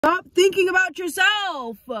Stop thinking about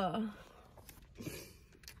yourself.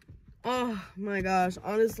 Oh my gosh,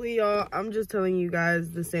 honestly, y'all, I'm just telling you guys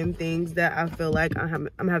the same things that I feel like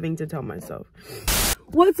I'm having to tell myself.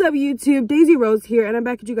 What's up, YouTube? Daisy Rose here, and I'm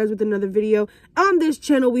back at you guys with another video. On this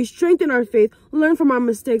channel, we strengthen our faith, learn from our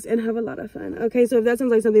mistakes, and have a lot of fun. Okay, so if that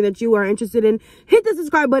sounds like something that you are interested in, hit the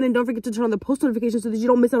subscribe button. Don't forget to turn on the post notifications so that you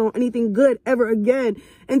don't miss out on anything good ever again.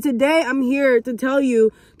 And today, I'm here to tell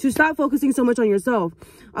you to stop focusing so much on yourself.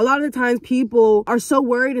 A lot of the times, people are so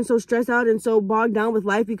worried and so stressed out and so bogged down with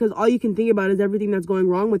life because all you can think about is everything that's going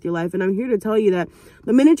wrong with your life. And I'm here to tell you that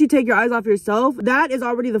the minute you take your eyes off yourself, that is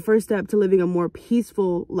already the first step to living a more peaceful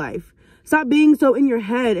life. Stop being so in your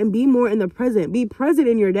head and be more in the present. Be present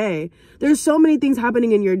in your day. There's so many things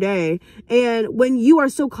happening in your day. And when you are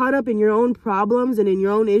so caught up in your own problems and in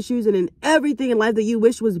your own issues and in everything in life that you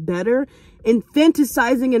wish was better, and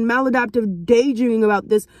fantasizing and maladaptive daydreaming about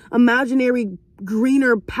this imaginary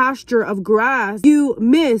greener pasture of grass, you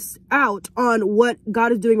miss out on what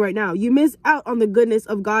God is doing right now. You miss out on the goodness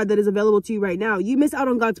of God that is available to you right now. You miss out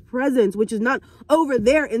on God's presence, which is not over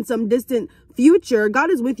there in some distant future. God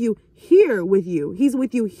is with you here with you. He's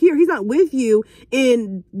with you here. He's not with you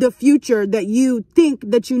in the future that you think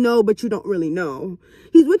that you know, but you don't really know.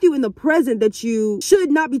 He's with you in the present that you should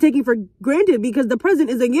not be taking for granted, because the present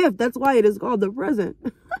is a gift. That's why it is called the present.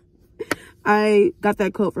 I got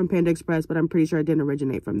that quote from Panda Express, but I'm pretty sure it didn't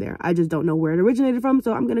originate from there. I just don't know where it originated from,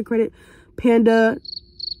 so I'm going to credit Panda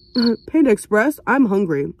Express. I'm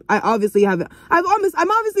hungry. I obviously haven't. I'm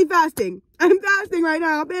obviously fasting. I'm fasting right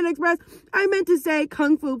now. Panda Express. I meant to say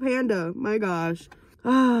Kung Fu Panda. My gosh.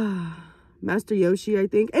 Master Yoshi, I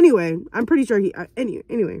think. Anyway, I'm pretty sure he, anyway.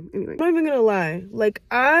 I'm not even gonna lie. Like,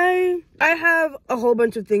 I have a whole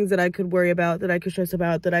bunch of things that I could worry about, that I could stress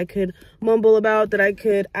about, that I could mumble about, that I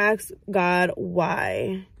could ask God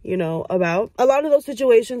why, you know, about. A lot of those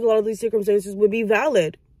situations, a lot of these circumstances would be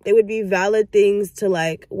valid. They would be valid things to,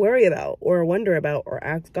 like, worry about or wonder about or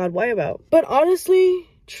ask God why about. But honestly,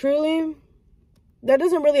 truly, that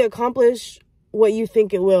doesn't really accomplish what you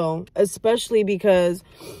think it will, especially because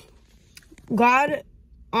God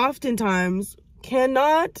oftentimes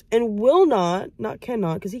cannot and will not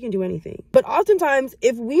cannot, because he can do anything. But oftentimes,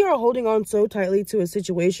 if we are holding on so tightly to a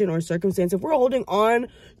situation or circumstance, if we're holding on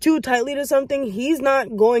too tightly to something, he's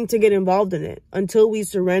not going to get involved in it until we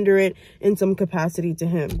surrender it in some capacity to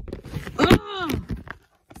him. Oh,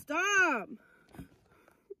 stop.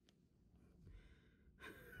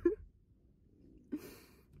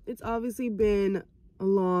 It's obviously been a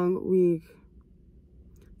long week.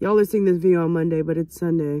 Y'all are seeing this video on Monday, but it's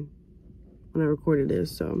Sunday when I recorded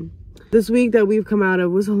this. So this week that we've come out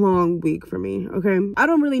of was a long week for me, okay? I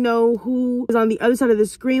don't really know who is on the other side of the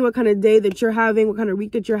screen, what kind of day that you're having, what kind of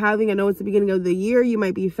week that you're having. I know it's the beginning of the year. You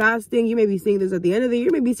might be fasting. You may be seeing this at the end of the year.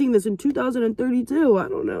 You may be seeing this in 2032. I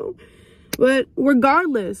don't know. But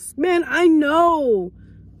regardless, man, I know.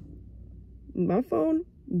 My phone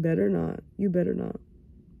better not. You better not.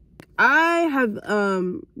 I have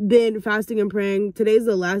been fasting and praying. Today's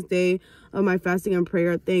the last day of my fasting and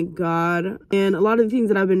prayer, thank God. And a lot of the things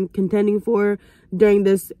that I've been contending for during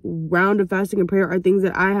this round of fasting and prayer are things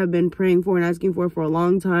that I have been praying for and asking for a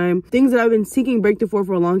long time. Things that I've been seeking breakthrough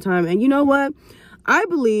for a long time. And you know what? I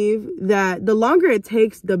believe that the longer it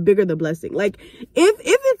takes, the bigger the blessing. Like, if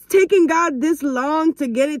it's taking God this long to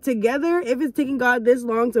get it together, if it's taking God this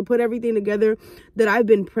long to put everything together that I've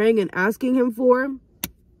been praying and asking him for,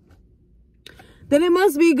 then it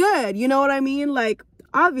must be good. You know what I mean? Like,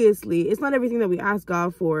 obviously, it's not everything that we ask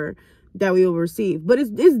God for that we will receive. But it's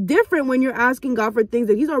different when you're asking God for things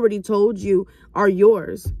that he's already told you are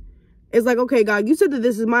yours. It's like, okay, God, you said that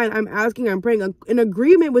this is mine. I'm asking, I'm praying in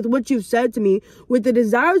agreement with what you've said to me, with the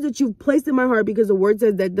desires that you've placed in my heart, because the word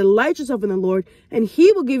says that delight yourself in the Lord and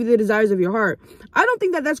he will give you the desires of your heart. I don't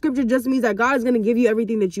think that scripture just means that God is going to give you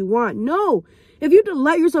everything that you want. No. If you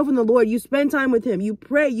delight yourself in the Lord, you spend time with him, you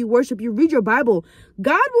pray, you worship, you read your Bible,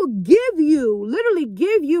 God will literally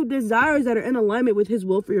give you desires that are in alignment with his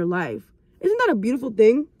will for your life. Isn't that a beautiful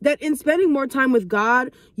thing? That in spending more time with God,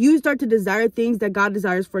 you start to desire things that God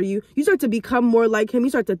desires for you. You start to become more like him. You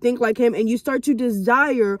start to think like him, and you start to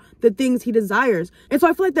desire the things he desires. And so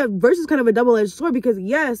I feel like that verse is kind of a double-edged sword, because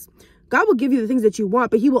yes, God will give you the things that you want,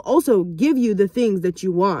 but he will also give you the things that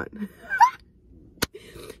you want.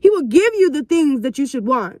 He will give you the things that you should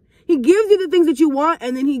want. He gives you the things that you want,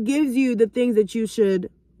 and then he gives you the things that you should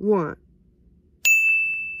want.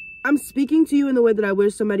 I'm speaking to you in the way that I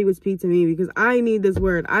wish somebody would speak to me, because I need this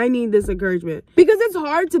word. I need this encouragement, because it's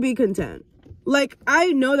hard to be content. Like,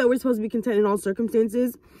 I know that we're supposed to be content in all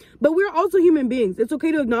circumstances, but we're also human beings. It's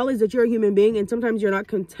okay to acknowledge that you're a human being, and sometimes you're not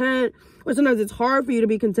content, or sometimes it's hard for you to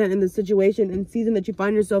be content in the situation and season that you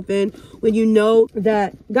find yourself in when you know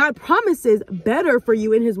that God promises better for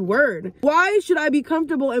you in his word. Why should I be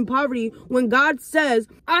comfortable in poverty when God says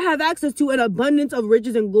I have access to an abundance of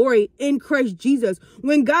riches and glory in Christ Jesus?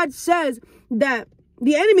 When God says that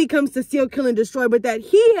the enemy comes to steal, kill, and destroy, but that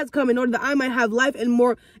he has come in order that I might have life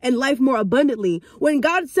and life more abundantly. When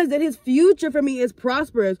God says that his future for me is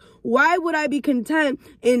prosperous, why would I be content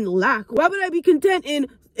in lack? Why would I be content in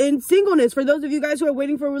singleness? For those of you guys who are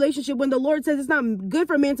waiting for a relationship, when the Lord says it's not good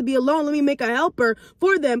for a man to be alone, let me make a helper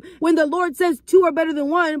for them. When the Lord says two are better than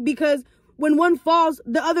one, because when one falls,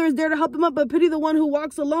 the other is there to help him up, but pity the one who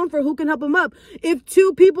walks alone, for who can help him up? If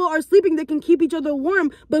two people are sleeping, they can keep each other warm,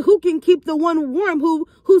 but who can keep the one warm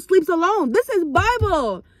who sleeps alone? This is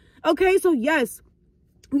Bible. Okay, so yes,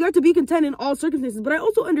 we are to be content in all circumstances, but I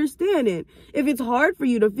also understand it. If it's hard for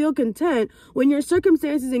you to feel content when your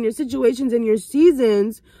circumstances and your situations and your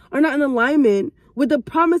seasons are not in alignment with the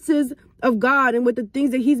promises of God and with the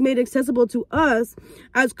things that he's made accessible to us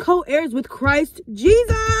as co-heirs with Christ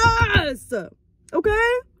Jesus.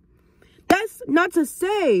 Okay? That's not to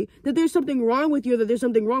say that there's something wrong with you, that there's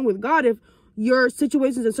something wrong with God if your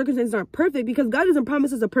situations and circumstances aren't perfect, because God doesn't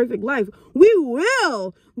promise us a perfect life. We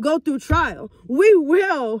will go through trial. We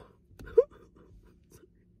will.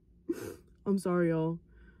 I'm sorry, y'all.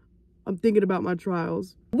 I'm thinking about my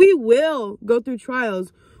trials. We will go through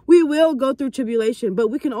trials. We will go through tribulation, but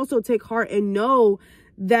we can also take heart and know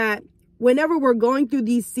that whenever we're going through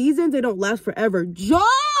these seasons, they don't last forever. Joy!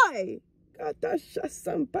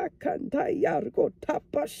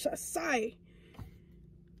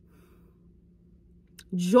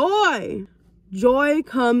 Joy. Joy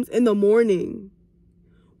comes in the morning.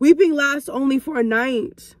 Weeping lasts only for a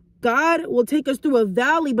night. God will take us through a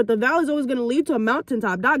valley, but the valley is always going to lead to a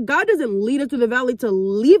mountaintop. God doesn't lead us through the valley to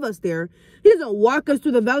leave us there. He doesn't walk us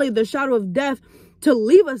through the valley of the shadow of death to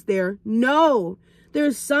leave us there. No.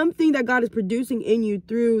 There's something that God is producing in you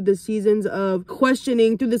through the seasons of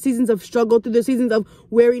questioning, through the seasons of struggle, through the seasons of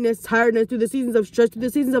weariness, tiredness, through the seasons of stress, through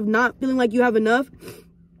the seasons of not feeling like you have enough.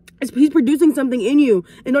 He's producing something in you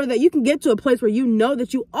in order that you can get to a place where you know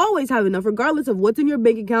that you always have enough, regardless of what's in your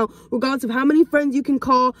bank account, regardless of how many friends you can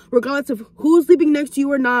call, regardless of who's sleeping next to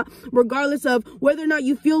you or not, regardless of whether or not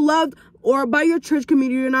you feel loved or by your church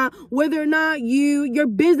community or not, whether or not your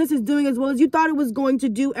business is doing as well as you thought it was going to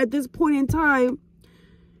do at this point in time.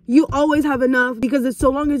 You always have enough, because it's so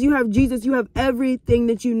long as you have Jesus, you have everything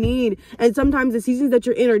that you need. And sometimes the seasons that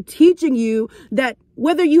you're in are teaching you that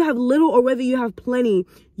whether you have little or whether you have plenty,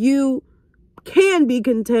 you can be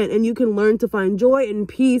content and you can learn to find joy and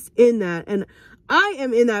peace in that. And I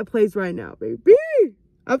am in that place right now, baby.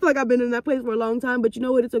 I feel like I've been in that place for a long time, but you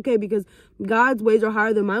know what? It's okay, because God's ways are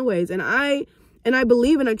higher than my ways. And I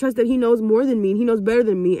believe and I trust that he knows more than me, and he knows better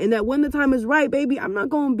than me, and that when the time is right, baby, I'm not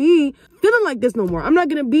going to be feeling like this no more. I'm not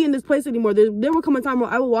going to be in this place anymore. There will come a time where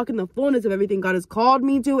I will walk in the fullness of everything God has called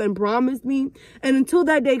me to and promised me. And until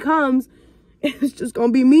that day comes, it's just going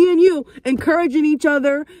to be me and you encouraging each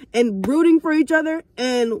other and rooting for each other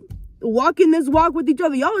and walking this walk with each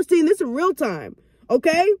other. Y'all are seeing this in real time,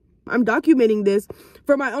 okay? I'm documenting this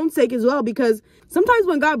for my own sake as well, because sometimes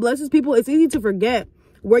when God blesses people, it's easy to forget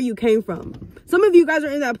where you came from. Some of you guys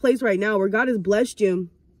are in that place right now where God has blessed you,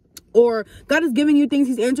 or God has given you things.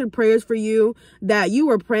 He's answered prayers for you that you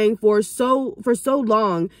were praying for so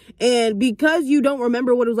long. And because you don't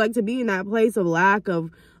remember what it was like to be in that place of lack,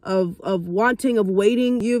 of wanting, of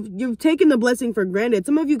waiting, you've taken the blessing for granted.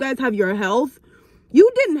 Some of you guys have your health. You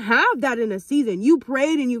didn't have that in a season. You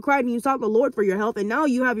prayed and you cried and you sought the Lord for your health, and now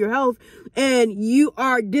you have your health and you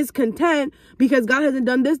are discontent because God hasn't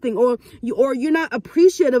done this thing, or you're not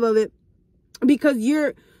appreciative of it because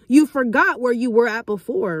you forgot where you were at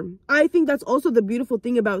before. I think that's also the beautiful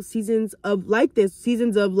thing about seasons of like this,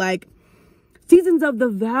 seasons of the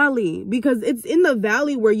valley, because it's in the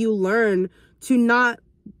valley where you learn to not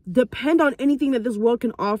depend on anything that this world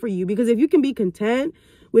can offer you. Because if you can be content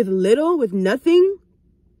with little, with nothing,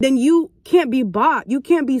 then you can't be bought. You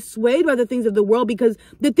can't be swayed by the things of the world, because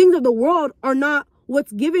the things of the world are not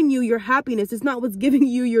what's giving you your happiness. It's not what's giving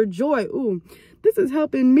you your joy. Ooh, this is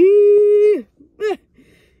helping me.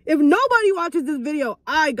 If nobody watches this video,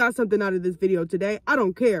 I got something out of this video today. I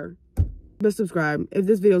don't care. But subscribe. If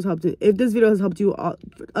this video has helped you up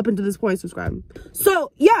until this point, subscribe.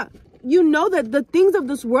 So yeah, you know that the things of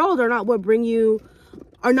this world are not what bring you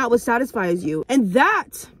are not what satisfies you. And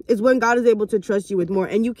that is when God is able to trust you with more.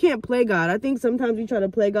 And you can't play God. I think sometimes we try to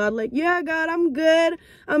play God like, yeah, God, I'm good.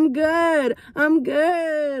 I'm good. I'm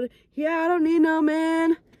good. Yeah, I don't need no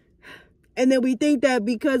man. And then we think that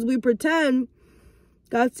because we pretend,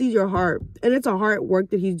 God sees your heart. And it's a heart work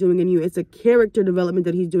that he's doing in you. It's a character development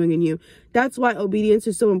that he's doing in you. That's why obedience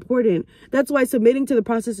is so important. That's why submitting to the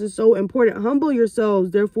process is so important. Humble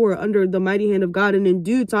yourselves, therefore, under the mighty hand of God. And in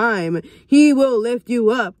due time, he will lift you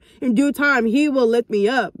up. In due time, he will lift me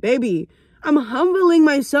up. Baby, I'm humbling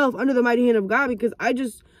myself under the mighty hand of God because I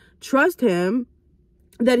just trust him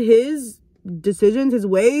that his decisions, his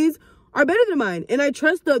ways are better than mine. And I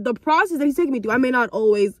trust the process that he's taking me through. I may not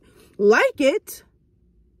always like it.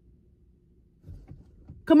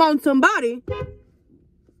 Come on, somebody.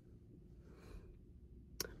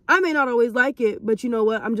 I may not always like it, but you know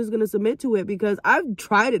what? I'm just going to submit to it because I've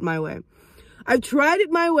tried it my way. I've tried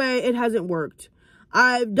it my way. It hasn't worked.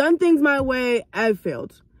 I've done things my way. I've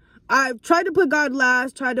failed. I've tried to put God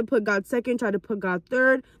last, tried to put God second, tried to put God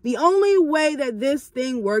third. The only way that this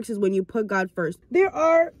thing works is when you put God first. There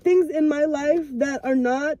are things in my life that are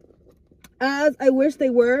not as I wish they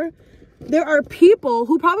were. There are people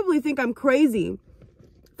who probably think I'm crazy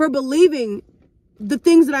for believing the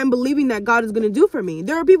things that I'm believing that God is going to do for me.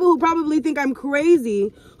 There are people who probably think I'm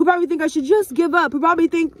crazy, who probably think I should just give up, who probably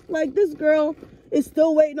think, like, this girl is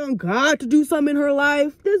still waiting on God to do something in her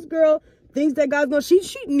life. This girl thinks that God's going to,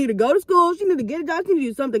 she need to go to school, she need to get a job, she need to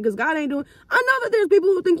do something because God ain't doing. I know that there's people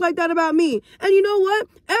who think like that about me. And you know what?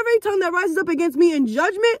 Every tongue that rises up against me in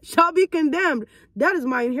judgment shall be condemned. That is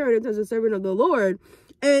my inheritance as a servant of the Lord.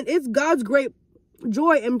 And it's God's great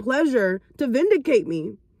joy and pleasure to vindicate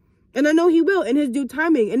me. And I know he will in his due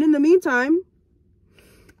timing. And in the meantime,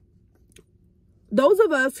 those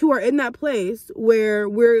of us who are in that place where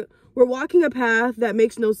we're walking a path that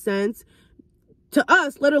makes no sense to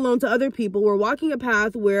us, let alone to other people, we're walking a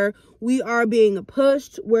path where we are being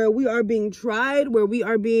pushed, where we are being tried, where we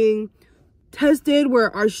are being tested,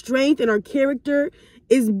 where our strength and our character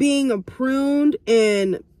is being pruned,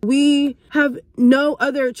 and we have no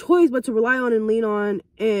other choice but to rely on and lean on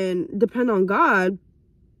and depend on God.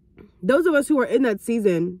 Those of us who are in that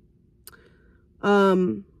season,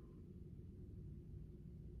 you're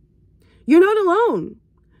not alone.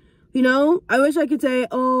 You know, I wish I could say,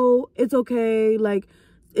 oh, it's okay. Like,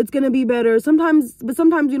 it's going to be better. Sometimes you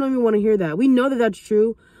don't even want to hear that. We know that that's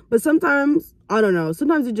true. But sometimes, I don't know.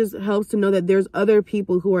 Sometimes it just helps to know that there's other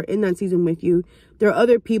people who are in that season with you. There are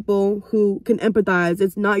other people who can empathize.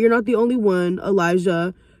 You're not the only one,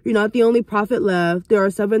 Elijah. You're not the only prophet left. There are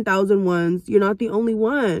 7,000 ones. You're not the only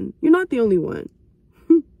one. You're not the only one.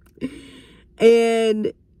 And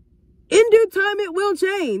in due time, it will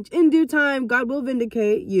change. In due time, God will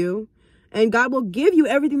vindicate you. And God will give you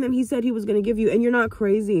everything that he said he was going to give you. And you're not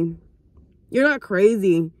crazy. You're not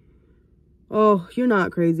crazy. Oh, you're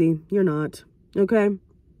not crazy. You're not. Okay?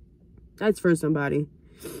 That's for somebody.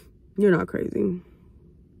 You're not crazy.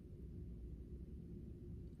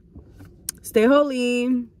 Stay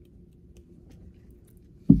holy.